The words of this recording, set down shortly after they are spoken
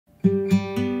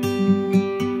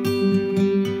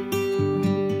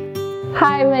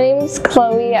name's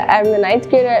Chloe. I'm the 9th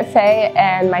grader at Fay,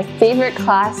 and my favorite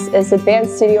class is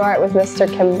Advanced Studio Art with Mr.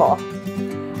 Kimball.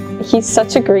 He's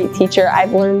such a great teacher.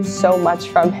 I've learned so much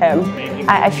from him.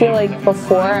 I feel like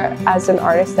before, as an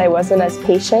artist, I wasn't as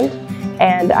patient,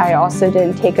 and I also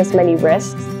didn't take as many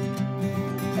risks.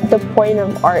 The point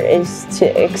of art is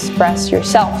to express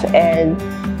yourself and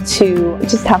to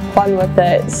just have fun with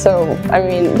it. So, I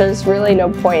mean, there's really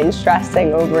no point in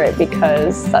stressing over it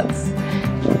because that's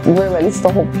ruins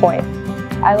the whole point.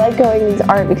 I like going into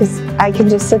art because I can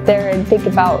just sit there and think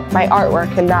about my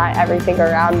artwork and not everything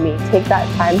around me. Take that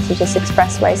time to just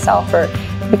express myself or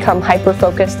become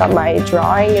hyper-focused on my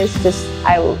drawing is just,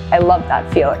 I love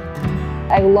that feeling.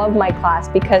 I love my class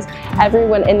because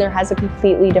everyone in there has a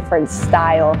completely different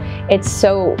style. It's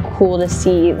so cool to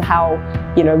see how,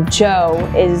 you know, Joe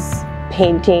is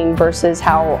painting versus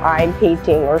how I'm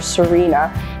painting, or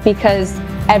Serena, because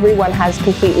everyone has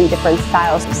completely different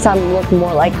styles. Some look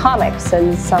more like comics,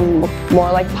 and some look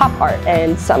more like pop art,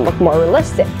 and some look more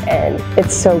realistic, and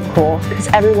it's so cool because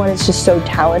everyone is just so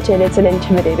talented. It's an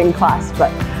intimidating class, but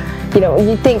you know,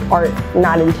 you think art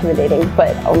not intimidating,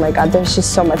 but oh my god, there's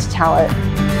just so much talent.